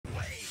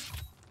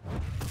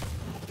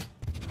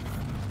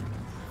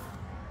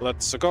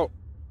Let's go.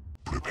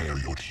 Prepare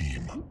your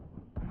team.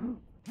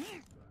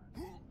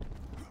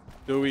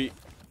 Dewey,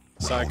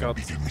 Psychot,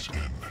 Begins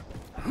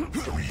in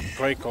 3,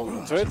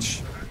 QuakeCon on Twitch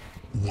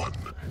 1.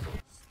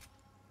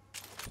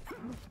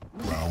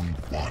 Round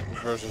 1.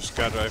 versus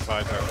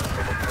Grapevine.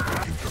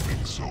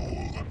 Incoming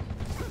soul.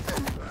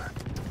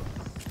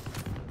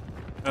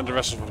 And the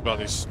rest of the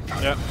buddies.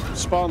 Yeah,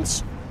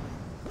 spawns.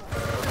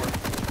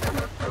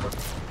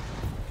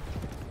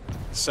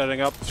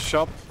 Setting up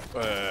shop.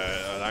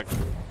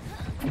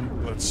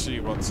 Let's see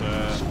what is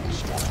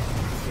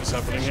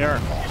happening here.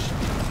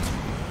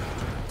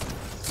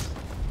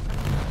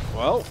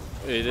 Well,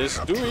 it is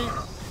Dewey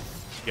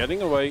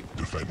getting away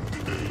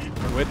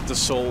with the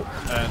soul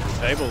and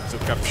able to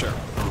capture.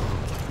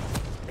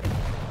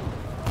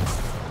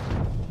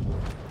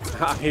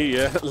 He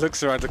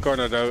looks around the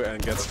corner though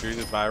and gets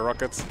greeted by a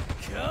rocket.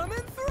 Coming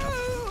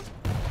through.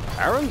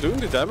 Aaron doing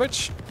the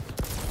damage.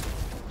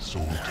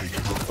 Soul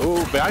taken.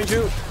 Oh, behind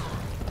you!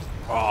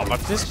 Oh,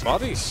 but his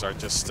bodies are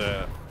just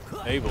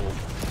able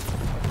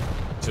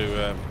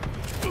to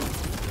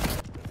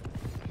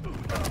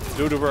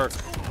do the work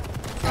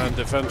and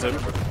defend him.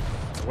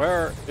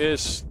 Where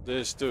is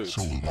this dude?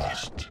 Soul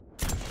lost.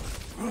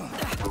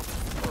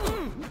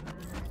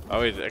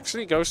 Oh, it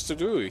actually goes to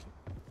Dewey.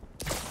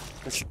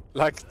 It's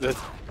like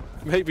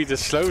maybe the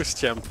slowest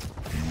champ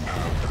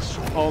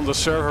on the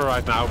server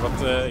right now,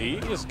 but he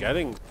is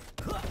getting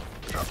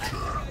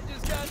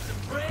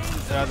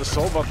the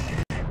soul, but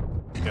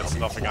gets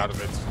nothing out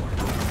of it.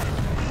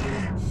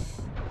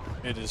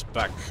 It is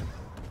back.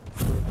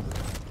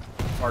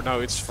 Or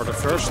no, it's for the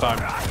first time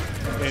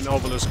in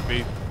Obelisk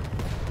B.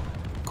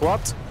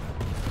 Quad.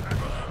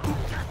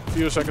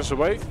 Few seconds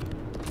away.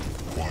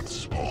 Quad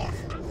spawned.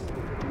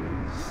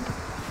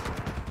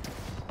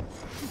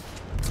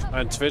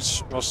 And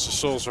Twitch was the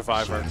sole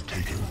survivor. Soul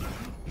taken.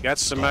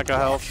 Gets the mega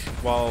health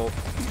while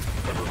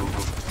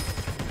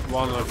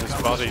one of his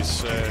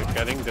buddies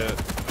getting the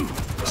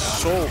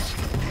soul.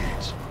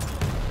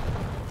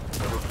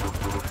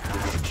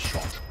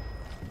 Headshot.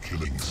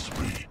 Killing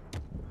spree.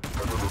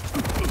 From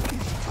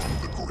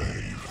the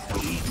grave.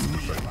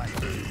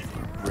 Defend A.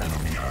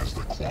 Enemy has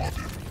the quad.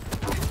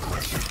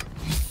 Impressive.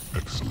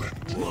 Excellent.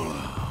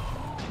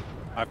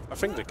 I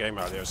think the game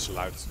audio is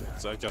loud.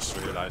 I just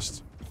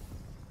realized.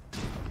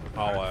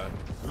 I'll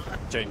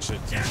change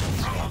it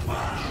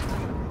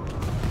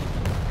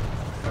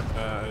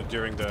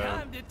during the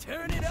Time to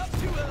turn it up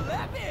to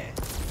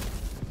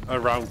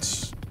 11.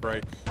 round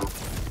break.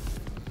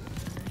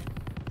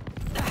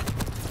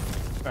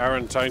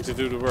 Aaron trying to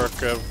do the work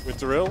with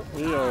the rail.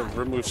 He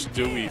removes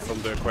Dewey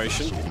from the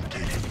equation. Soul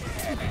taken.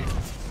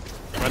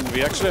 And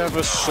we actually have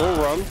a soul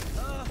run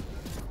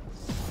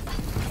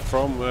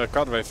from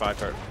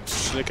Grapevine.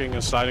 Slicking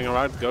and sliding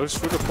around, goes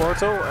through the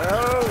portal.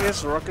 Oh,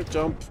 his rocket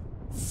jump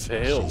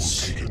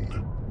fails. Soul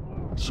taken.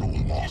 Soul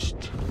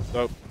lost.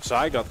 So,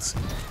 Zygot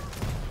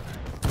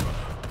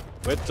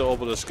with the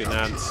obelisk in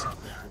hand,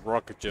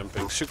 rocket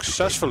jumping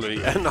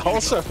successfully and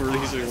also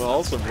releasing an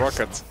awesome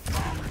rocket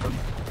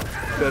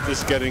that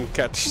is getting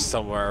catched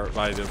somewhere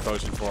by the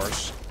opposing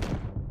force.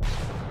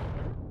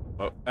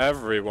 Oh,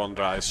 everyone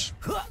dies.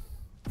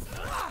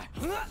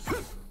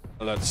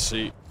 Let's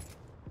see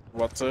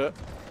what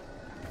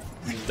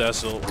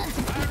Dazzle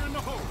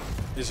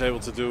is able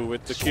to do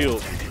with the kill.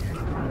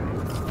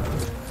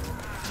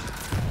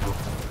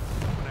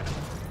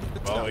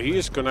 Well, he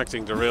is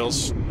connecting the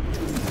rails.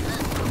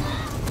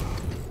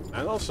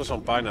 And also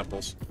some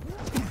pineapples.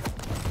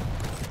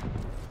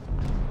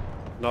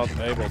 Not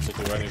able to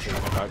do anything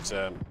about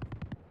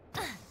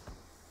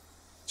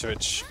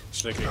Twitch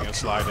slicking and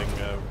sliding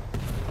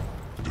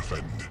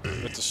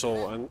with the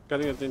soul and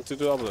getting it into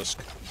the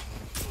obelisk.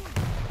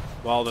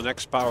 While the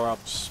next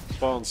power-up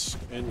spawns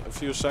in a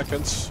few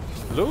seconds.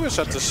 Lou is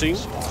at the scene.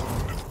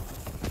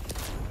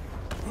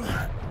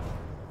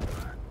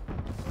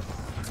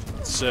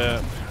 It's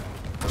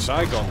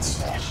Zygot.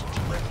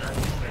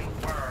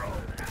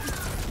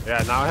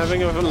 Yeah, now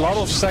having a lot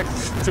of sec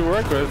to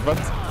work with, but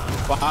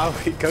wow,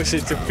 he goes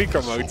into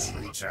Pika mode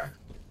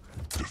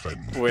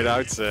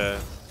without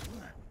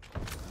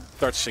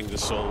touching the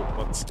soul,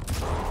 but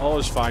all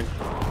is fine.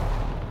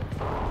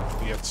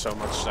 He had so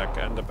much sec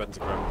and the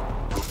pentagram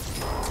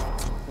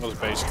was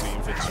basically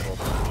invincible.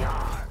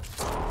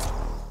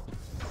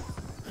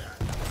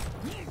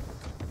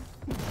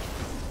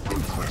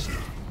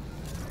 Impressive.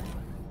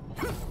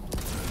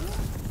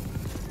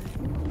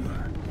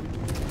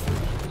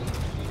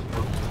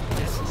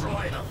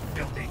 Destroy the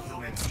filthy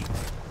human being.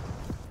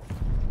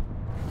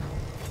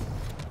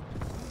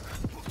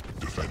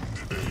 Defend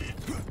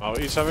A. Oh,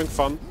 he's having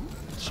fun.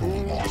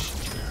 Soul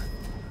lost.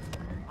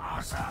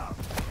 Awesome.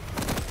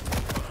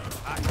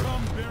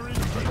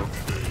 Defend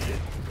A.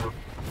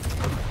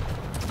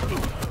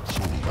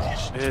 Soul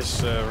lost.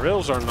 His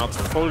rails are not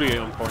fully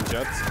on point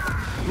yet.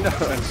 No,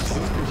 and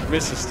he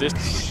misses this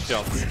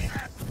shot.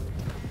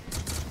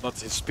 Not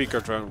his speaker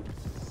drone.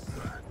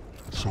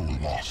 Soul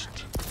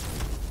lost.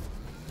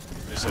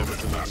 Is able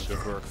to do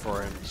good work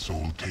for him.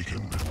 Soul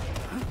taken.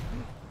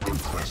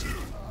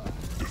 Impressive.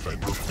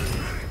 Defend A.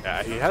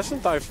 Yeah, he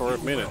hasn't died for a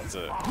minute.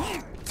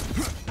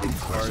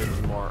 Or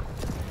even more.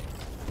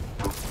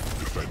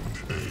 Defend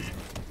A.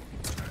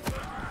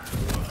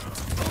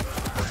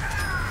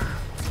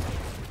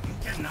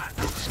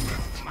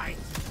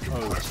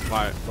 Oh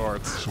my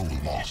lord. Soul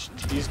lost.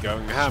 He's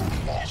going ham.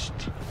 Lost.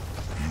 You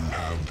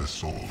have the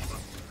soul.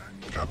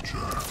 Capture.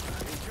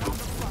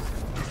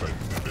 Defend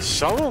A.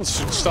 Someone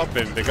should stop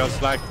him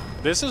because, like,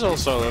 this is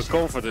also a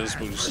confidence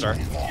booster.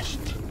 Lost.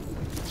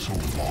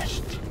 Soul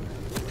lost.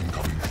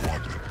 Incoming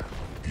quad.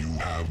 You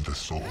have the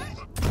soul.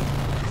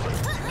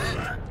 Defend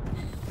A.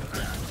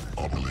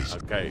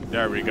 Obelisk. Okay,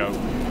 there we go.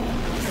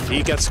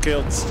 He gets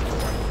killed.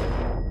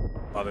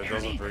 But it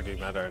doesn't really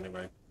matter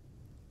anyway.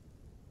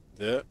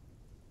 The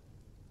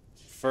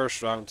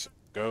first round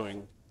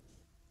going.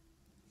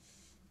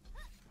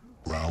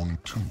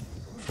 Round 2.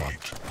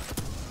 Fight.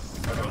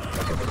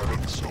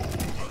 Soul.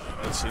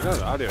 Let's see, no,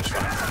 the audio's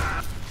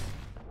fine.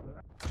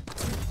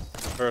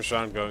 First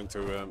round going to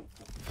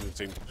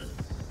routine.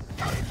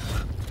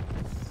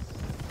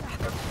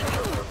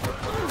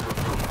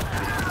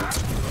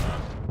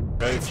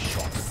 Okay,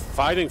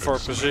 fighting for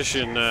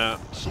position on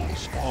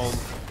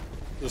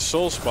the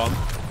soul spawn.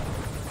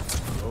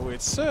 Oh,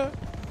 it's a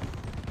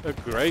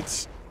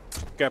great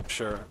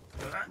capture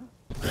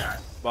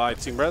by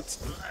Team Red.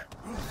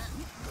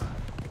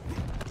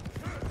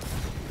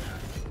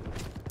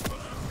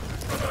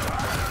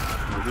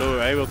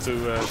 Blue able to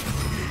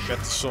get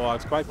the soul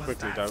out quite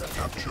quickly though. And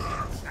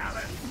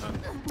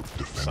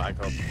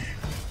Cycle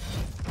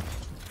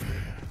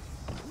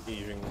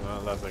even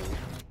letting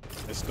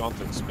his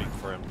content speak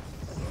for him.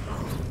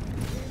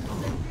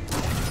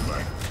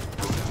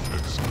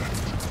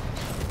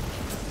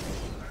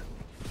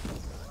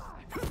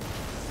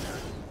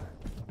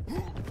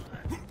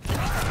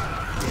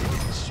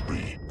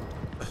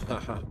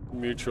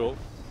 Mutual.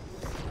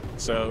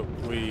 So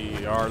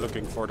we are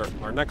looking for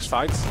our next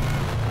fight.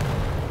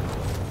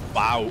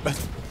 Wow.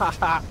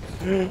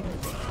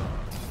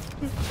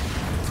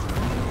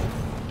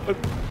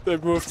 They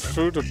moved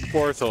through the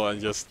portal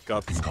and just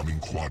got incoming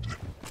quad.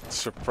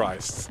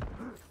 Surprised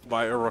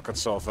by a rocket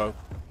salvo.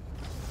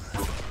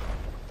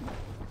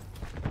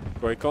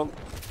 QuakeCon,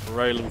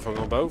 railing from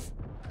above,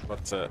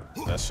 but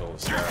Vessel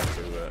is there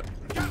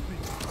to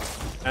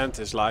end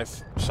his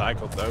life.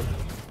 Cycled though.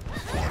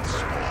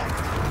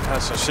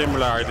 Has a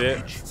similar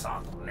idea.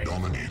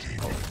 Dominating.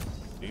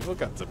 He will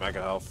get the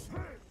mega health.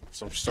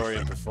 Some story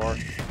in before.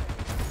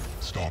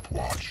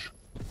 Stopwatch.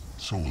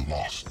 Soul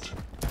lost.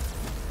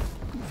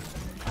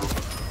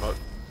 But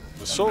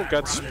the soul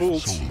gets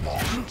spooled. Soul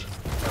lost.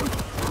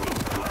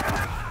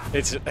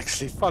 It's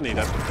actually funny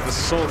that the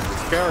soul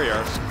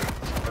carrier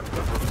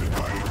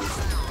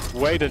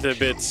waited a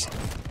bit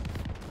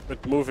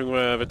with moving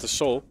with the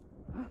soul.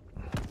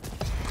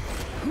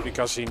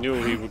 Because he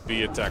knew he would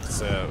be attacked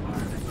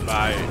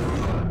by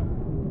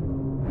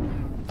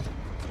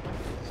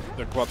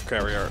the quad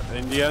carrier.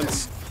 In the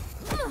end,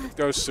 it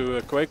goes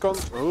to QuakeCon,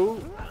 who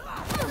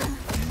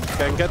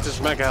can get his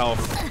mega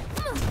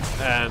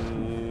health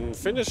and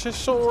finish his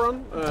soul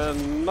run.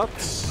 Not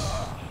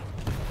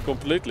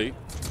completely.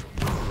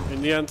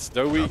 In the end,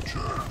 though, he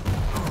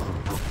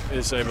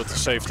is able to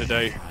save the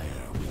day.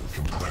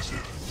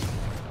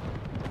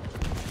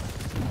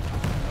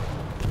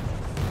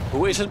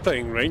 Who isn't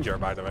playing Ranger,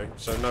 by the way,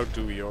 so no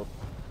Dewey on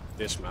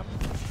this map.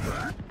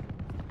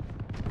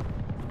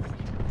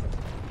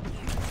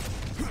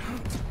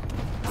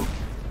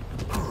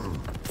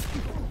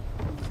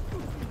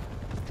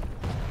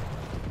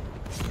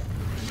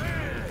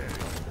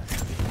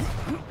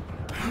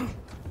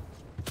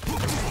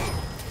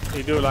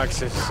 He do likes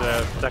his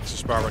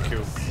Texas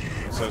barbecue,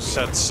 so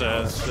sets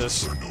the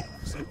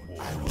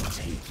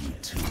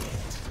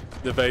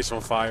base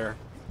on fire,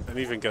 and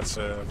even gets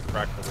a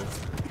crack with it.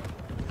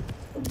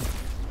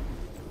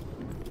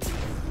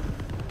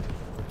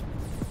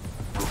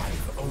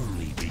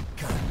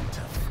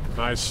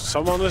 Nice.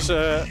 Someone is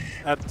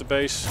at the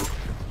base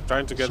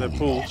trying to get a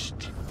pull.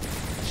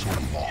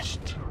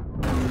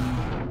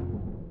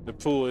 The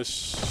pull is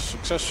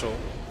successful,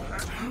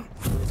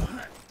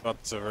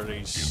 but the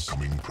release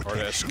or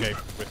the escape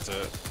with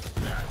the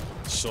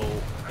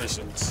soul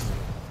isn't.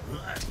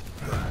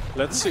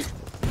 Let's see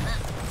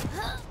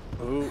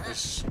who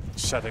is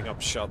setting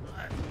up shot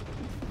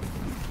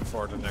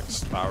for the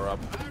next power up.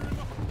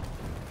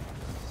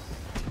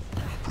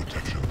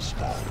 Protection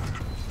spawned.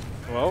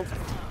 Well,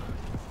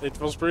 it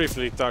was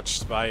briefly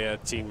touched by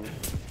Team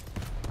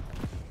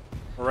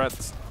Red,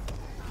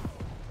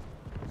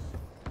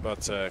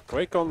 but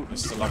QuakeCon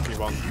is the lucky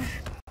one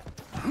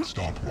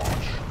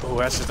who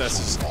has it at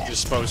his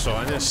disposal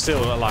and is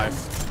still alive.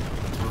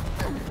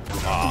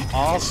 Ah,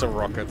 awesome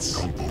rockets.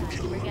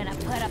 We're gonna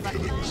put up a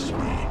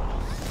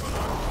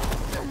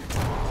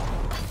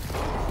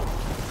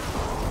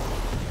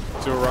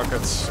Two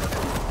rockets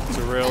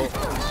to rail.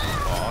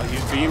 Oh,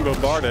 he's being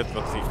bombarded,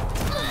 but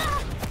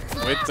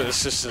with the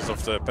assistance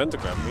of the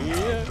pentagram, he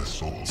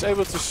is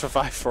able to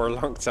survive for a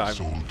long time.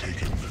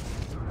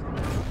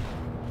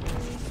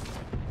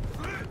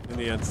 In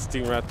the end,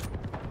 Team Red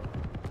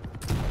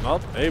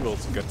not able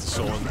to get the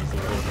soul into the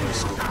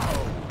obelisk.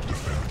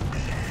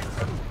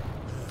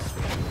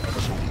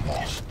 So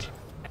lost.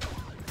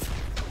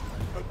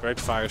 Great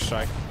fire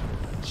strike.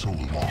 So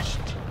lost.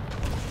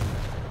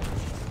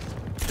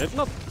 Did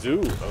not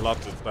do a lot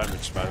of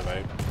damage, by the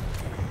way.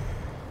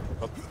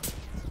 But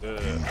You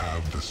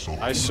have the soul.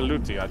 I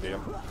salute the idea.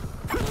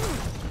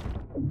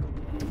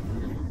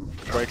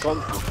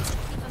 QuakeCon.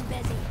 I'm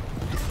busy.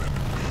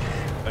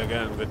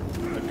 Again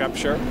with the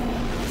capture.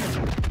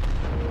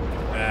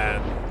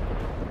 And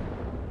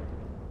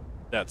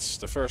that's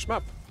the first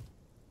map.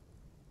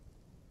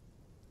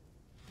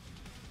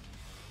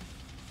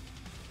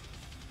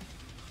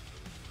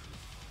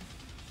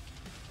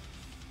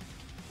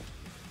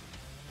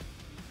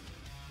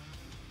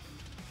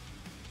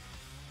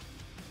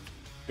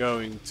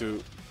 Going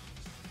to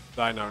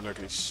dino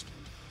nuggies.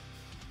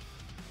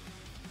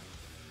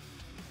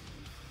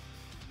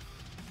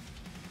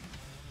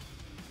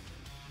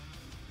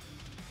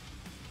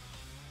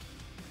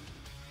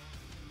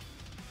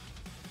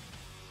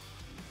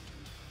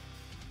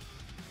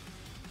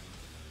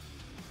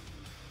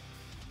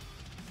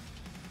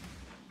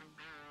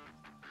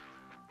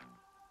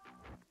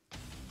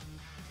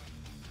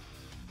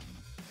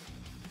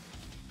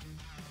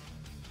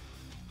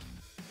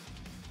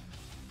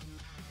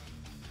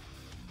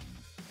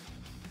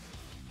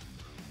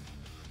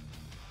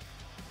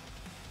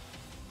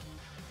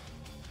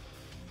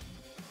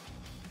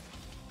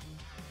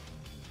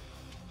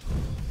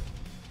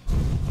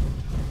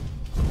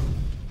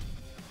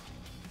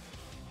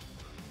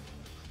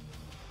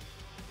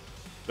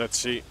 Let's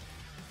see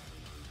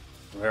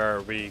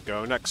where we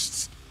go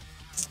next.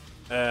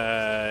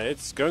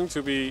 It's going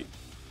to be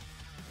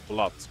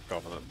Blood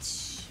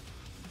Covenant.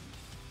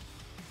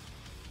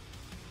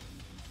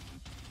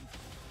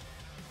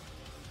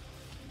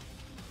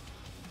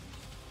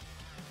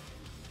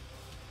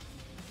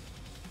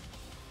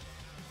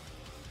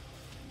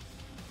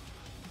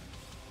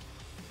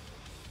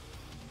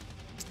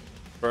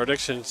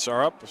 Predictions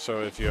are up,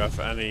 so if you have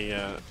any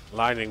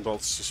lightning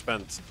bolts to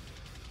spend,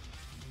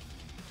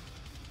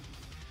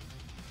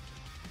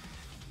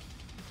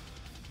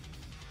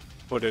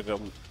 put it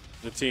on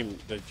the team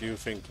that you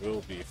think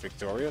will be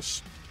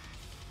victorious.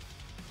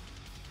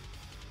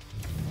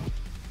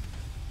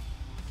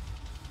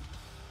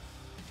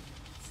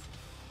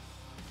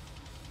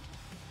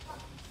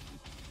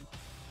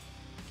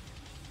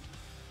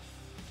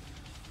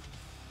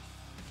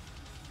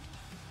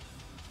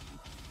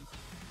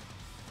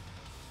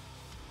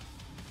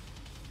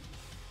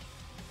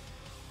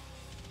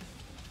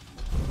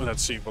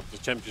 Let's see what the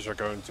champions are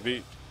going to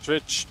be.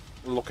 Switch,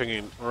 locking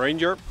in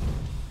Ranger.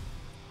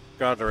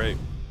 Gather a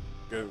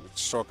good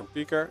Stalk and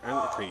Peeker, and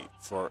a key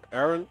for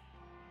Aaron.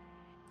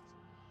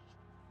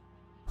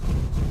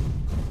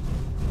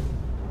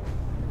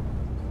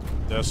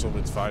 Dazzle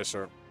with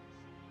Visor.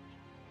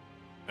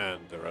 And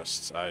the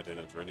rest I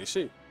didn't really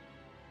see.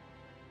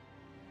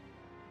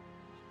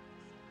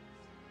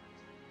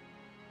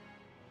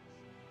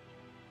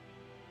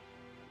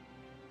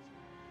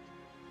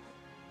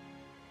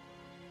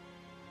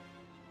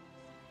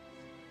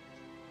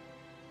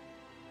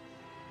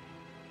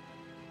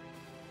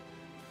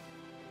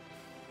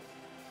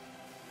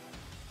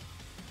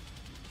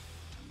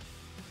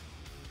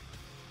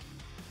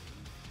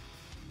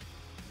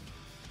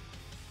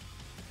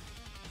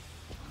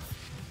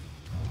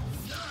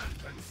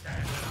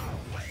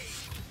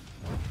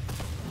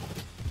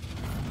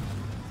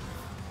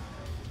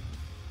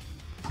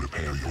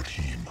 Prepare your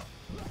team.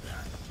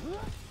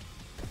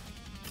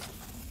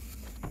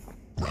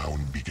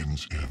 Round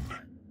begins in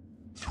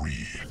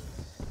 3,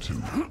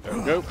 2, There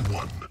we go.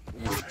 1.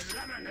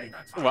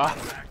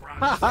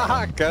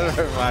 Wow.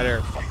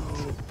 Gaylord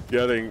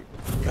getting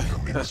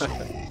Incoming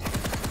soul.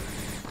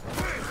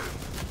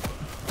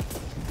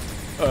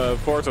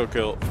 portal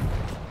kill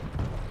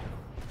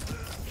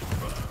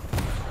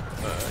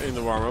in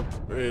the warm-up.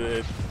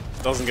 It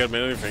doesn't get me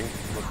anything.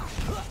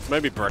 But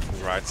maybe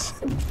bragging rights.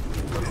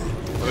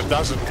 But it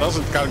doesn't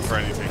count for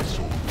anything.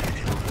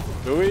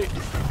 Do we?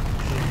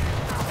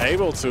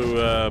 Able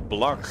to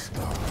block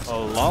a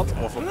lot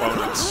of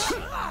opponents,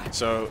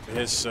 so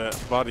his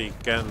body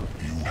can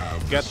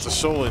get the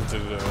soul into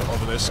the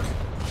obelisk.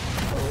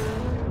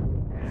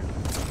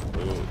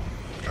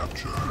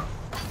 Capture.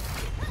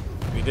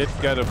 We did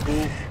get a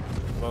pull,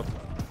 but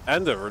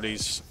and a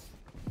release,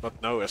 but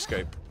no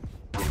escape.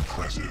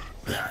 Impressive.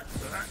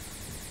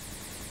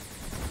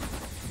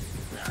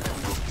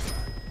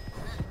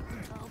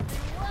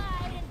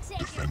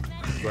 Defend B.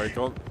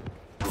 QuakeCon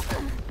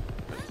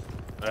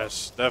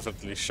has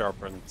definitely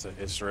sharpened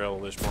his rail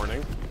this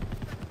morning.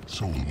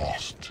 So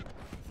lost.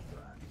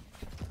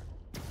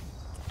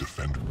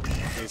 Defend B.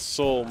 His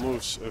soul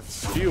moves a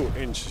few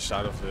inches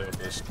out of the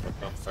obelisk, but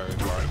not very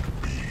far.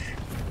 B.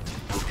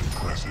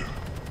 Impressive.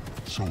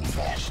 So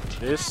lost.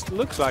 This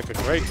looks like a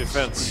great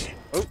defense.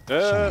 Oh,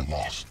 So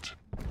lost.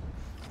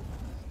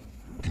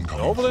 the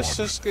Incoming obelisk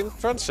quad. is in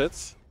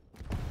transit.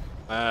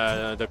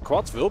 The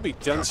quad will be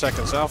 10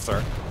 seconds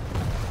after.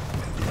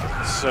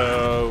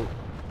 So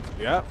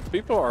Yeah,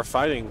 people are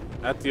fighting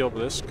at the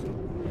obelisk,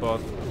 but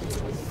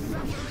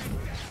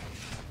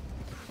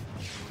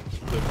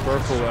the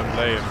purple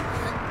emblem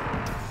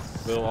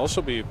will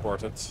also be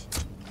important.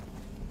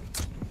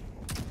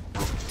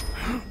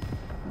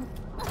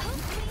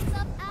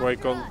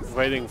 QuakeCon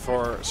waiting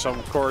for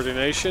some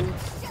coordination.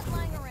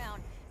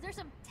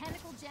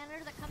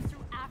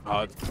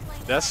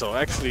 Dessel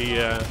actually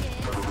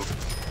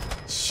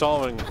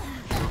sawing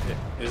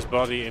his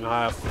body in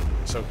half,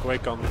 so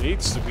QuakeCon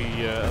needs to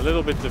be a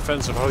little bit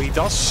defensive. Oh, he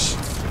does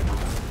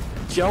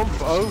jump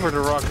over the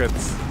rocket,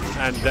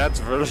 and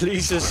that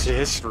releases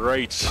his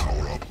rage.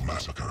 Power up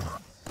massacre.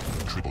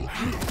 Triple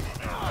kill.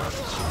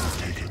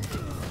 Taken.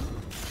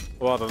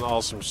 What an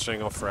awesome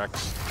string of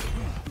frags.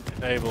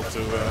 Able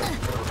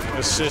to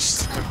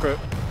assist the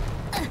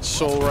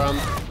soul run.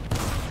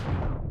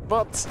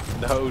 But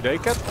no, they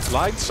get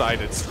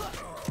blindsided.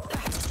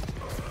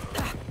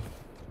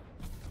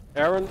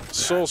 Aaron,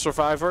 sole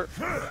survivor.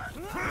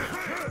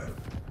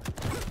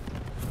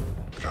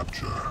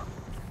 Capture.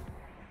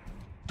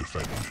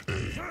 Defend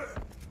A.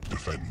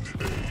 Defend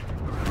A.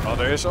 Oh,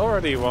 there is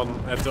already one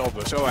at the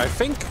obelisk. So I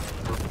think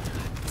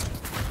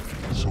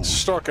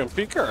Stork and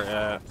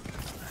Peeker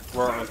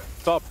were on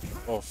top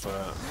of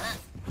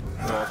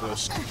the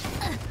obelisk.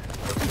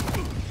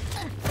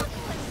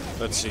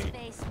 Let's see.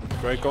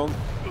 QuakeCon.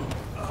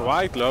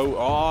 Quite low.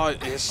 Oh,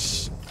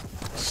 his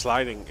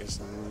sliding is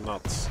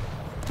not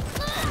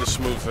the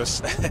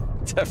smoothest.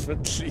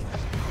 Definitely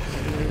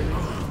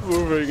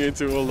moving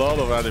into a lot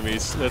of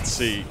enemies. Let's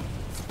see.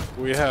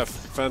 We have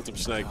Phantom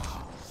Snake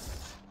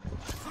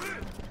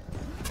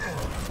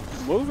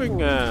moving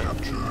the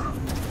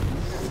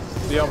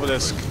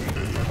obelisk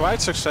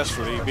quite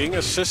successfully, being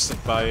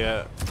assisted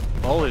by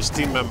all his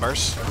team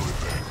members.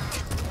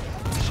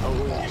 So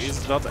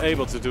he's not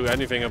able to do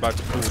anything about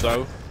the pool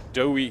though.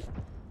 Joey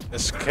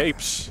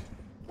escapes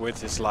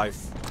with his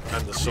life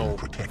and the soul.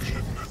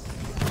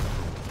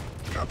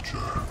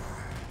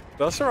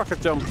 Does a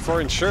rocket jump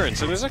for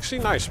insurance, and it's actually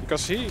nice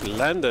because he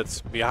landed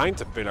behind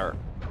the pillar.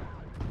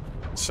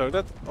 So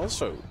that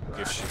also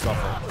gives you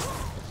cover.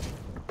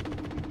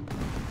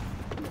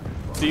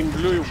 Team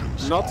Blue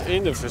not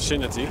in the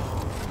vicinity.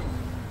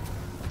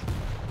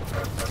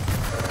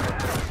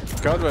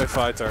 Cutaway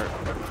Fighter.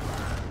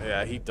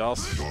 Yeah, he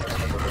does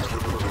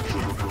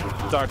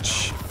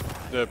touch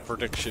the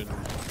prediction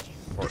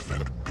or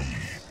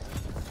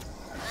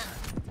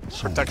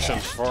protection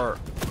for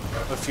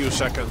a few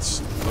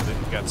seconds, but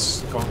it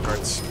gets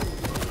conquered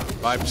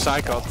by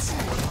Psychot,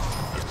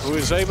 who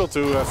is able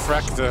to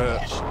frag the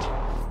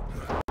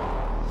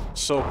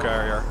soul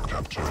carrier.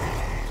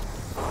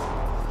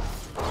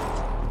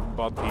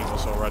 But he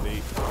was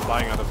already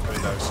flying out of the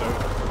window,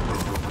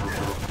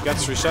 so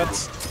gets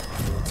reset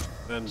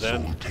and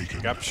then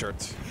captured.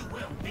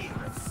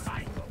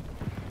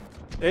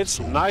 It's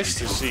nice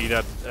to see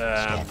that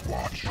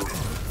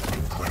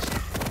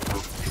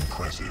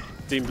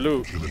Team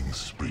Blue,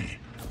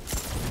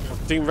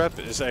 Team Red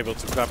is able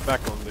to clap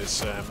back on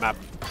this map.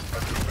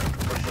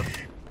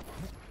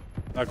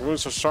 Like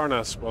Runes of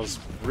Sarnas was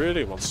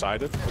really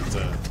one-sided, but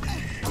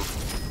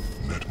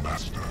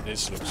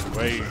this looks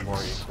way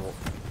more equal.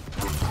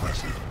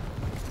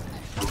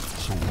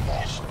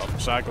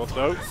 Cycle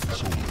though,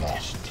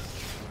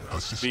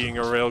 being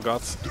a rail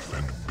god.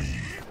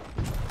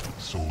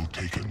 Soul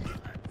taken.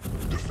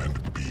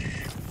 Defend B.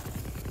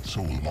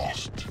 Soul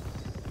lost.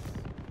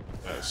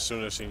 As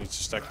soon as he needs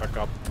to stack back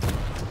up,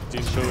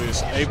 Team Blue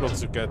is able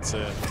to get,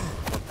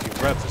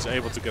 Team Red is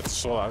able to get the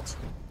soul out.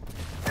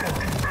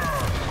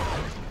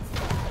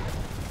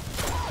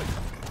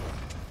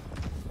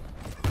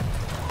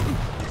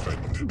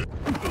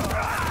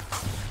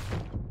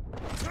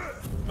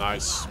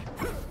 Nice.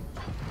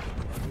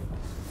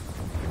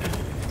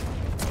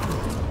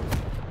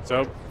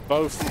 So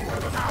both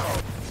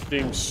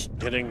teams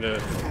hitting the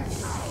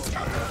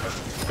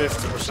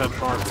 50%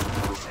 mark.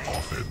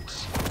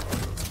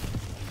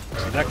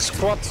 Next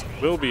squad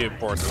will be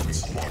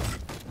important.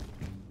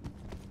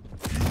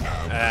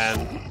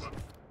 And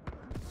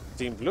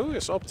Team Blue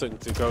is opting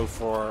to go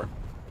for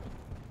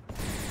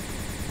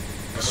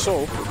the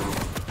soul,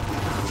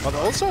 but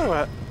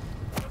also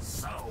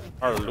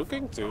are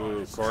looking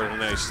to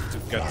coordinate to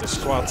get the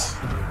squad.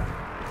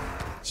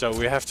 So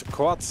we have the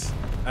quad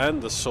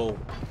and the soul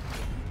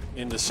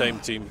in the same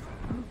team.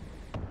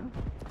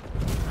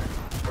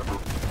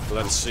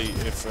 Let's see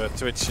if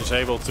Twitch is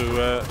able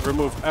to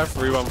remove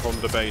everyone from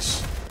the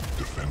base.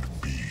 Defend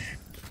B.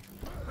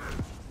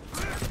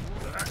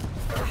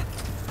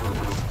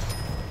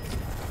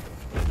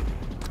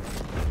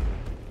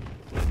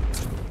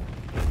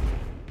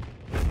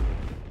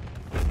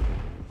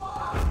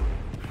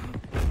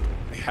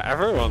 Yeah,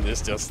 everyone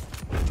is just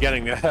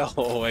getting the hell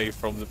away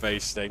from the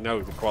base. They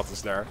know the quad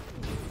is there.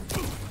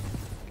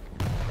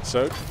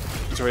 So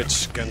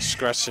Twitch can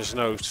scratch his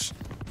nose,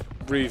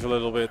 breathe a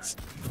little bit,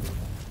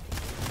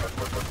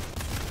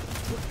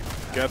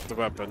 get the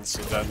weapons,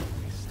 and then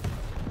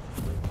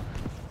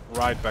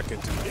right back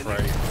into the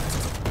fray.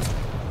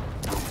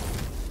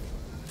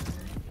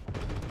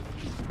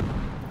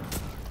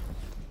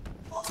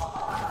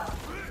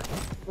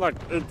 Like,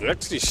 it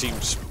actually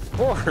seems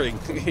boring.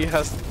 He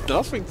has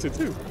nothing to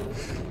do.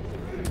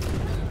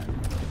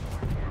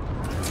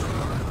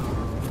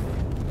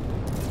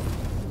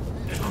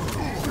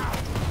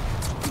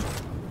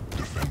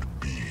 Defend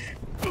B.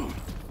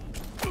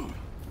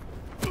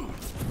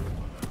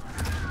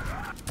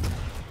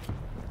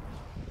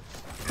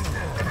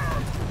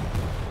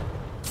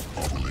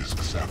 Obelisk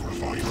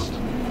sacrificed.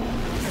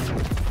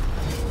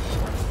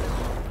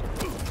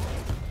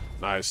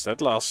 Nice,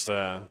 that last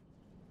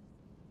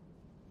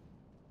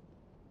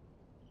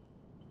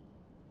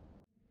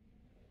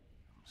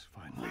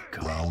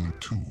Round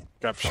 2.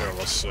 capture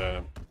was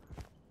Incoming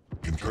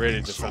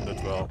really defended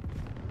soul.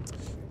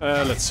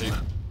 well. Let's see.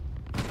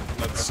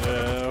 Let's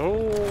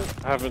who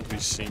haven't we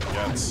seen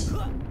yet?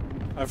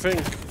 I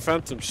think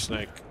Phantom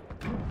Snake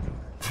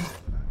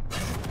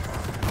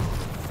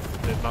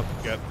did not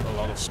get a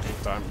lot of screen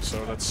time,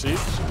 so let's see.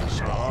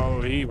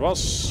 Oh, he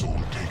was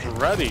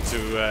ready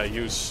to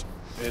use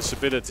his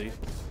ability,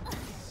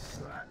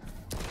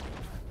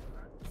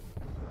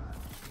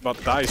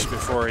 but dies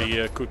before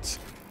he could.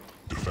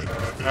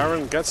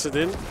 Aaron gets it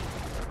in,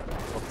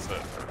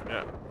 but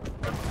yeah,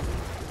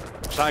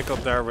 cycled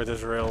there with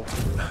his rail,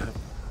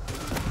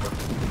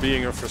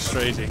 being a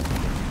frustration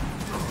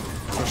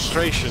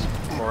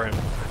for him.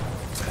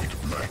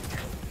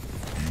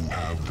 You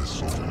have the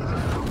soul.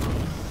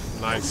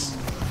 Nice.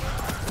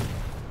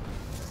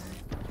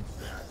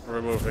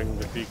 Removing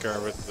the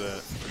peaker with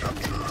the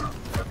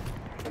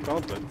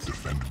gauntlet.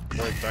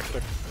 Great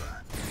tactic.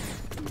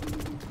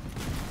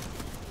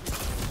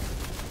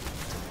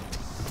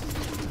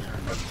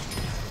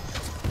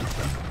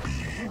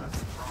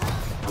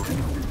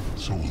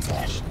 Soul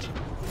lost.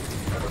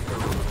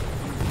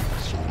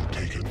 Soul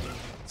taken.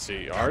 Let's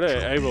see, are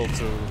they able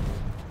to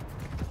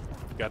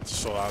get the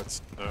soul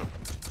out? No.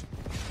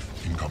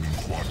 Incoming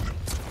quad.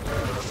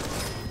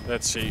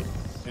 Let's see.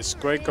 Is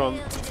QuakeCon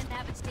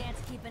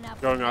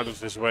going out of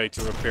his way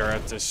to appear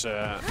at this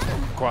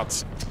quad?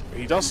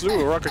 He does do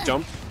a rocket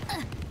jump,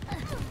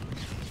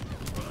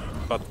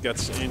 but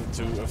gets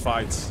into a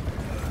fight.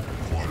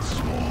 Quad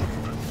spawn.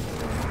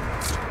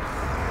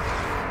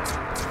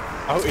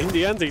 Oh, in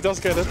the end he does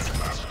get it.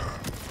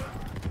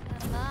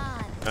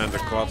 And the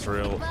quad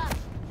rail.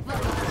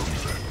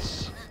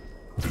 Defense.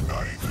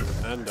 Denied.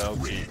 And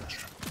LG.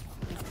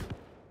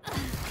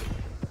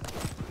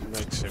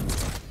 Makes him.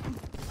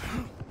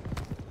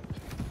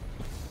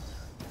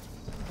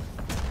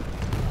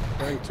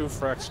 Going 2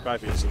 frags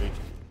quite easily.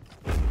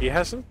 He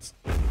hasn't?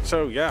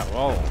 So yeah,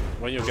 well,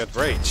 when you get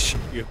rage,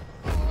 you...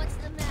 What's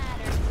the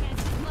matter?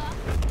 Can't keep up?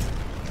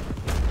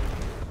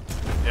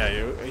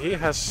 Yeah, he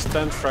has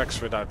 10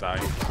 frags without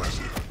dying.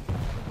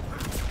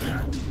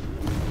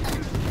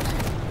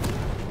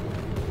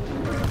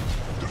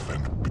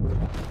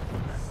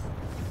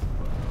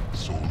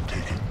 Soul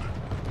taken.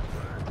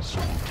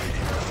 Soul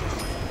taken.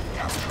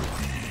 Capture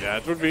B. Yeah,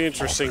 it would be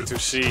interesting to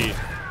see.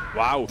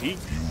 Wow, he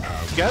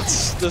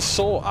gets the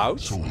soul out,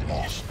 Soul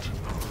lost.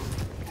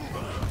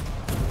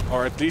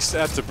 or at least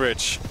at the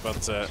bridge,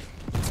 but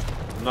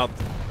not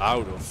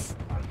out of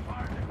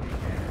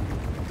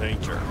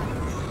danger.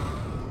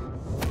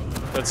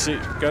 Let's see,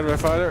 Gunner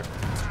Fighter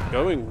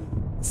going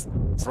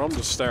from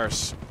the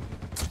stairs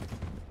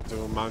to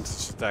mount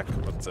his attack,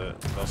 but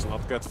does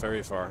not get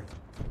very far.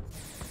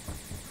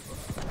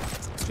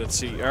 Let's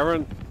see,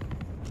 Aaron.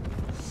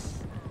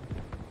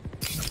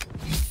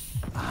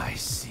 I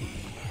see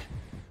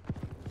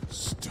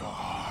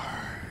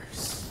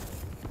stars.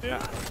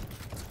 Yeah.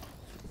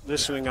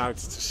 Listening out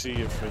to see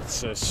if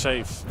it's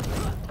safe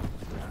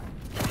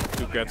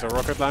to get a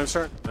rocket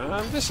launcher.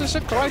 And this is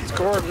a quite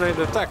coordinated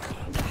attack.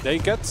 They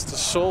get the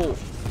soul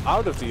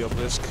out of the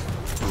obelisk.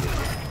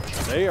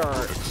 They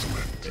are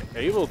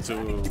able to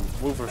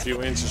move a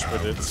few inches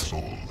with it.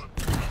 Soul.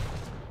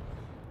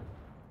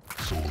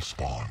 Soul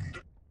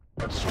spawned.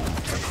 Soul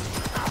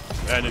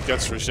taken. And it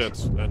gets reset.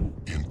 And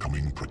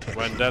Incoming protection.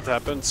 when that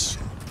happens,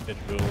 it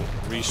will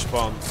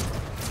respawn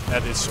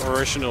at its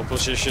original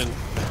position.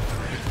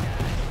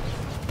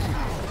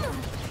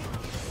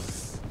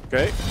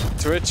 Okay,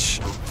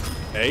 Twitch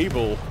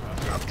able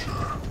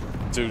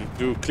to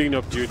do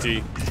cleanup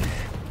duty.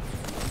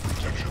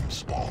 Protection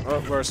spawned.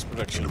 Oh, where's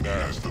protection?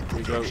 There Has the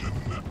we go. protection.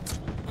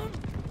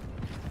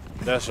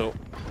 Dazzle.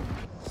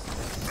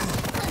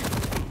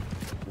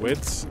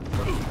 With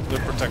the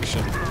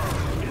protection.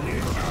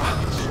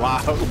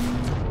 Wow.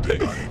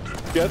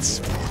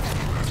 Gets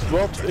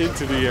dropped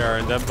into the air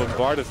and then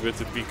bombarded with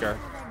the beaker.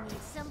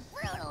 Some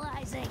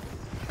brutalizing.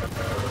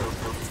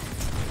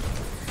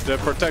 The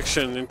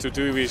protection into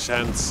Dewey's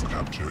hands,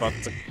 but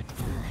the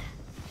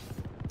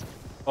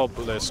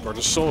obelisk or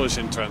the soul is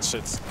in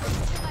transit.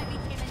 I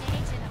became an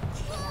agent of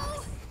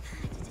chaos.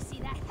 Did you see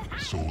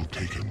that? Soul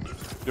taken.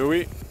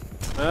 Dewey,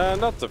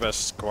 not the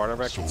best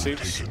quarterback Soul it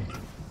seems. taken.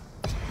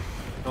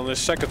 On his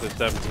second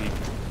attempt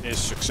he is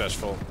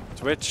successful.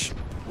 Twitch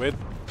with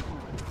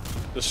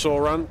the soul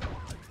run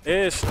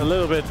is a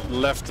little bit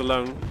left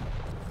alone.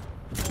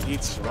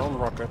 Eats one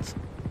rocket.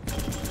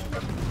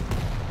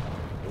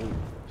 Ooh.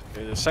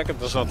 Okay, the second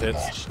does not hit.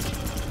 Lost.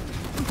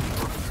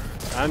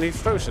 And he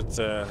throws it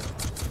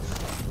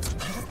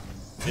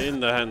in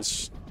the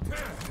hands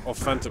of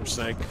Phantom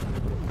Snake.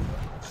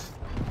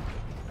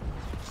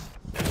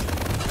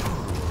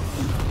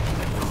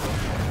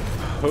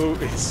 Who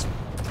is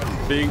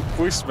being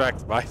pushed back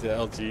by the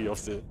LG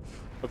of the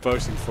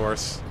opposing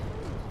force.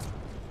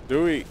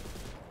 Dewey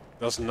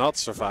does not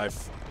survive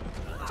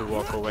to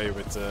walk away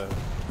with the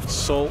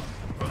soul,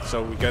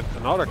 so we get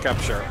another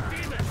capture.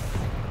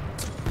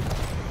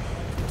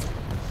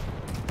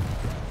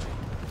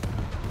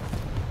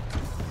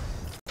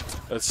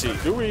 Let's see,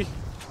 Dewey,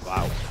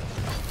 wow,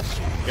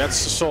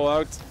 gets the soul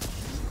out,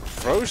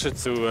 throws it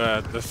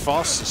to the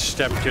fastest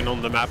champion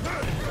on the map,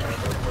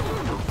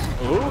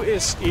 who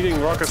is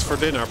eating rockets for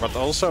dinner, but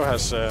also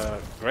has a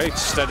great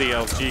steady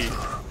LG.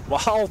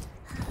 Wow,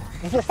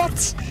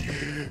 what?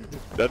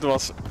 That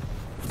was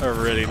a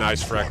really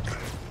nice frag.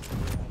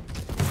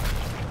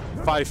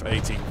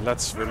 518,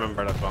 let's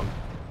remember that one.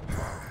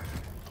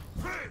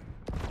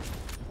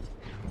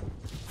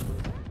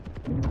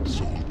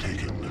 Soul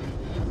taken.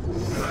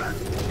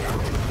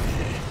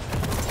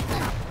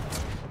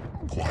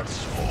 Quad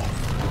spawn.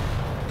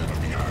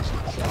 Enemy has the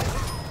quad.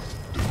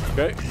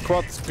 Okay,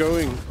 quad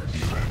going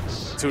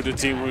to the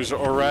team who's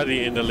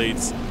already in the lead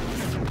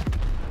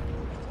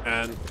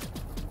and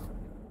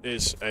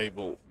is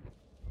able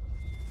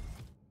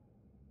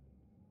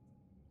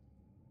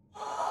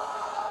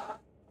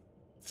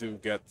to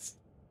get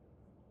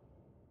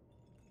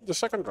the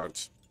second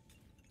round.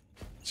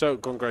 So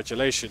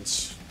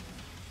congratulations.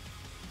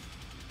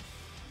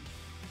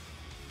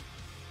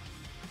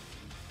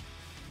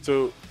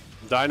 To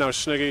Dino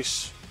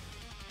Snuggies.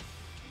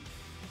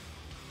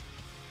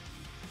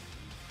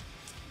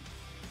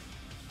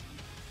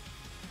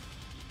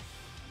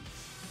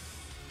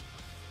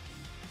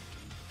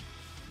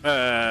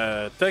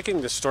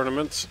 Taking this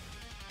tournament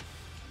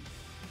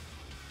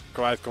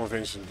quite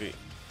convincingly.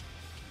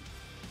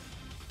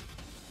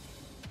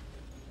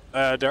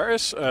 There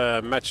is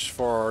a match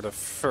for the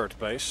third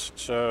place,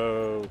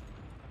 so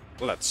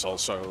let's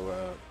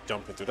also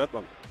jump into that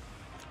one.